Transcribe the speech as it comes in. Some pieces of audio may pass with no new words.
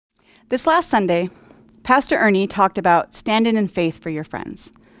This last Sunday, Pastor Ernie talked about standing in faith for your friends.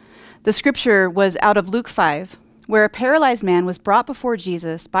 The scripture was out of Luke 5, where a paralyzed man was brought before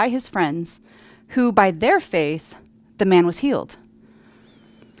Jesus by his friends, who by their faith, the man was healed.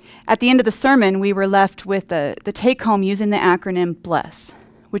 At the end of the sermon, we were left with the take home using the acronym B.L.E.S.S,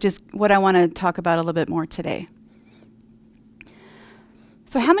 which is what I want to talk about a little bit more today.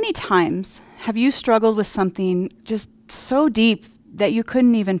 So how many times have you struggled with something just so deep that you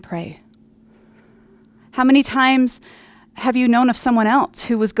couldn't even pray? How many times have you known of someone else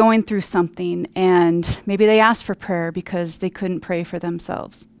who was going through something and maybe they asked for prayer because they couldn't pray for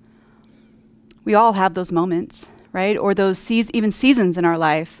themselves? We all have those moments, right? Or those even seasons in our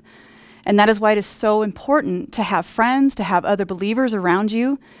life. And that is why it is so important to have friends, to have other believers around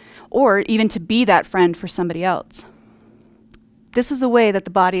you, or even to be that friend for somebody else. This is the way that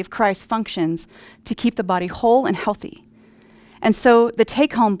the body of Christ functions to keep the body whole and healthy. And so the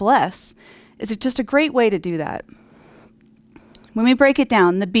take-home bless is just a great way to do that. When we break it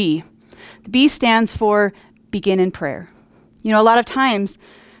down, the B stands for begin in prayer. You know, a lot of times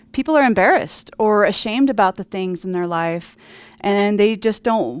people are embarrassed or ashamed about the things in their life, and they just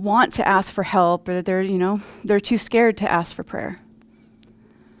don't want to ask for help, or they're too scared to ask for prayer.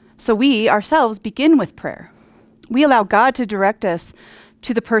 So we ourselves begin with prayer. We allow God to direct us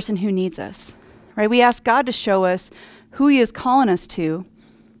to the person who needs us, right? We ask God to show us who he is calling us to,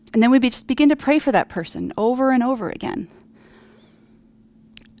 and then we just begin to pray for that person over and over again.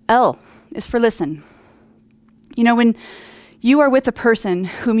 L is for listen. You know, when you are with a person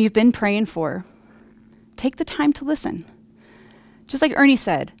whom you've been praying for, take the time to listen. Just like Ernie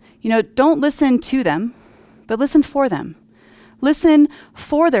said, don't listen to them, but listen for them. Listen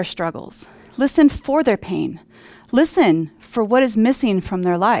for their struggles. Listen for their pain. Listen for what is missing from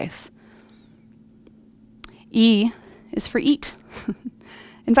their life. E is for eat.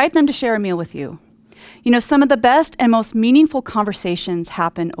 Invite them to share a meal with you. You know, some of the best and most meaningful conversations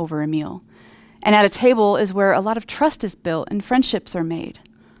happen over a meal. And at a table is where a lot of trust is built and friendships are made.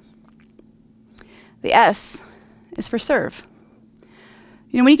 The S is for serve.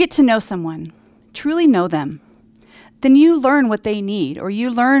 You know, when you get to know someone, truly know them, then you learn what they need or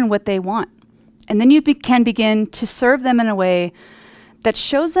you learn what they want. And then you can begin to serve them in a way that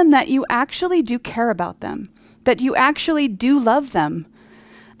shows them that you actually do care about them, that you actually do love them,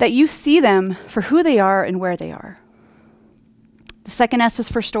 that you see them for who they are and where they are. The second S is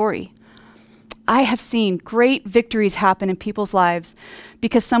for story. I have seen great victories happen in people's lives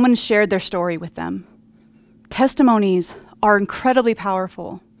because someone shared their story with them. Testimonies are incredibly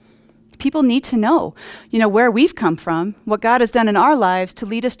powerful. People need to know, where we've come from, what God has done in our lives to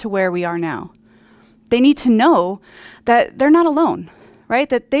lead us to where we are now. They need to know that they're not alone, right?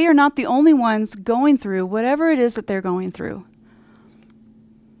 That they are not the only ones going through whatever it is that they're going through.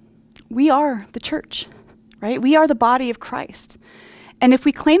 We are the church, right? We are the body of Christ. And if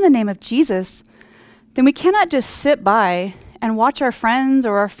we claim the name of Jesus, then we cannot just sit by and watch our friends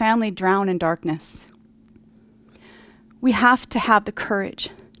or our family drown in darkness. We have to have the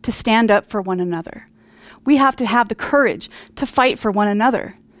courage to stand up for one another. We have to have the courage to fight for one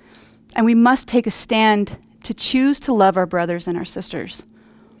another. And we must take a stand to choose to love our brothers and our sisters.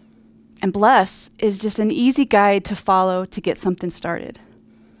 And bless is just an easy guide to follow to get something started.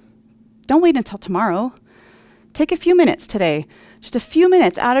 Don't wait until tomorrow. Take a few minutes today, just a few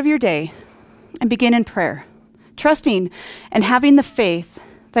minutes out of your day, and begin in prayer, trusting and having the faith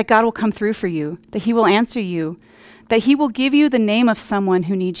that God will come through for you, that he will answer you, that he will give you the name of someone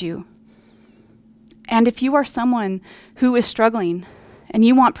who needs you. And if you are someone who is struggling and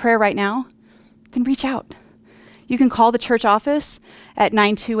you want prayer right now, then reach out. You can call the church office at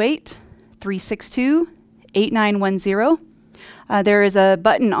 928-362-8910. There is a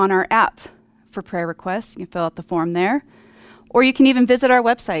button on our app for prayer requests. You can fill out the form there. Or you can even visit our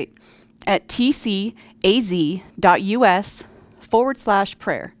website at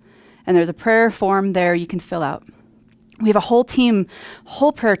tcaz.us/prayer. And there's a prayer form there you can fill out. We have a whole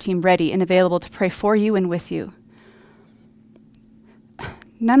prayer team ready and available to pray for you and with you.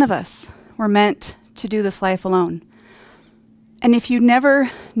 None of us were meant to do this life alone. And if you never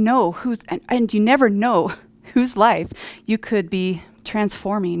know and you never know whose life you could be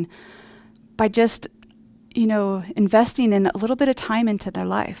transforming by just, investing in a little bit of time into their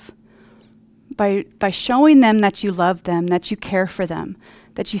life, by showing them that you love them, that you care for them,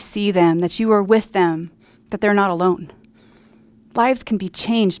 that you see them, that you are with them, that they're not alone. Lives can be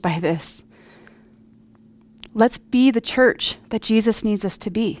changed by this. Let's be the church that Jesus needs us to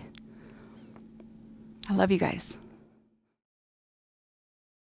be. I love you guys.